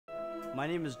My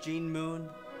name is Gene Moon,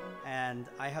 and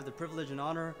I have the privilege and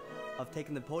honor of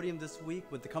taking the podium this week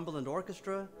with the Cumberland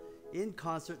Orchestra in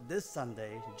concert this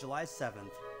Sunday, July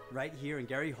 7th, right here in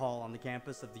Gary Hall on the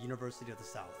campus of the University of the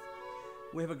South.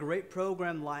 We have a great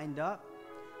program lined up.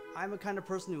 I'm a kind of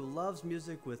person who loves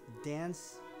music with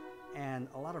dance and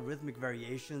a lot of rhythmic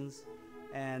variations,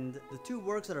 and the two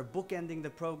works that are bookending the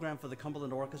program for the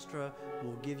Cumberland Orchestra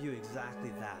will give you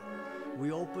exactly that.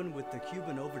 We open with the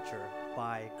Cuban Overture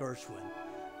by Gershwin,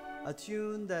 a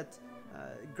tune that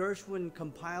Gershwin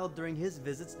compiled during his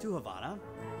visits to Havana.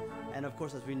 And of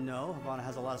course, as we know, Havana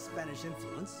has a lot of Spanish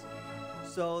influence.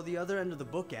 So the other end of the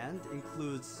bookend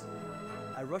includes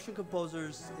a Russian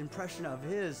composer's impression of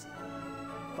his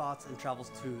thoughts and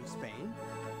travels to Spain,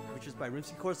 which is by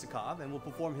Rimsky-Korsakov, and will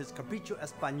perform his Capriccio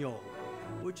Espagnol,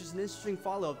 which is an interesting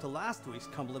follow-up to last week's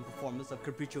Cumberland performance of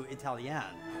Capriccio Italien.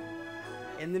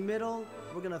 In the middle,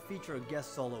 we're going to feature a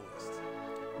guest soloist.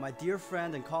 My dear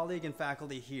friend and colleague and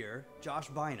faculty here, Josh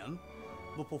Bynum,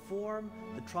 will perform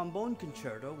the Trombone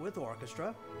Concerto with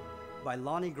Orchestra by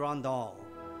Lonnie Grandal.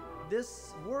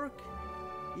 This work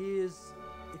is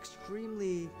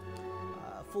extremely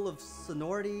full of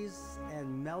sonorities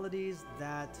and melodies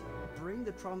that bring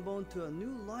the trombone to a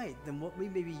new light than what we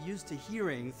may be used to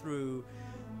hearing through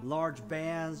large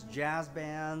bands, jazz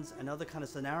bands, and other kind of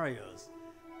scenarios.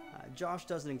 Josh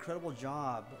does an incredible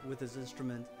job with his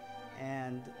instrument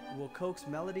and will coax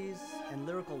melodies and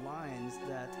lyrical lines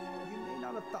that you may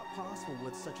not have thought possible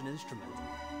with such an instrument.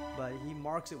 But he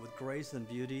marks it with grace and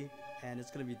beauty, and it's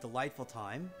going to be a delightful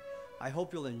time. I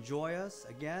hope you'll enjoy us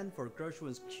again for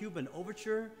Gershwin's Cuban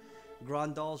Overture,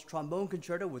 Grandal's Trombone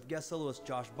Concerto with guest soloist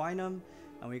Josh Bynum,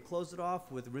 and we close it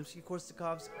off with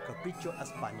Rimsky-Korsakov's Capriccio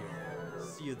Espagnol.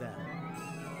 See you then.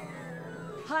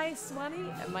 Hi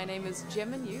Sewanee, my name is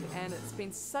Gemma, and it's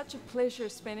been such a pleasure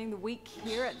spending the week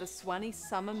here at the Sewanee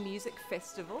Summer Music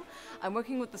Festival. I'm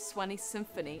working with the Sewanee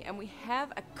Symphony, and we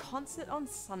have a concert on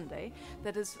Sunday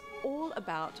that is all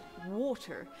about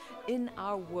water in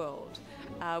our world.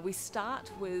 We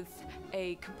start with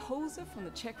a composer from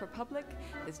the Czech Republic.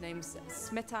 His name's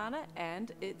Smetana,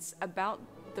 and it's about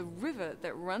the river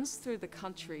that runs through the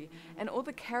country and all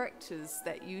the characters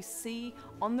that you see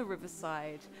on the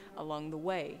riverside along the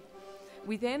way.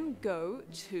 We then go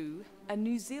to a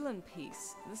New Zealand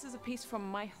piece. This is a piece from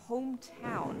my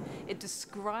hometown. It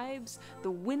describes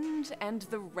the wind and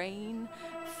the rain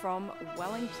from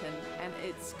Wellington, and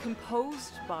it's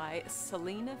composed by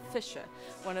Selina Fisher,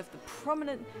 one of the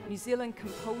prominent New Zealand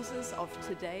composers of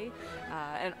today,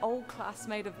 an old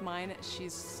classmate of mine.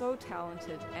 She's so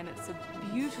talented, and it's a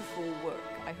beautiful work.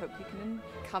 I hope you can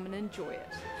come and enjoy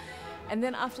it. And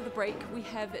then after the break, we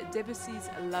have Debussy's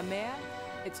La Mer.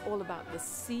 It's all about the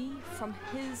sea from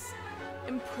his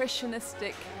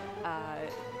impressionistic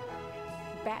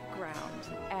background,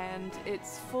 and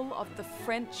it's full of the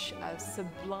French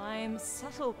sublime,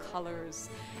 subtle colors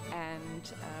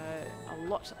and a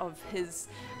lot of his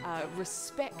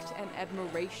respect and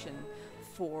admiration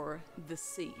for the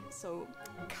sea. So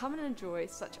come and enjoy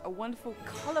such a wonderful,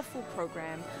 colorful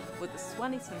program with the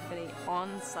Sewanee Symphony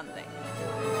on Sunday.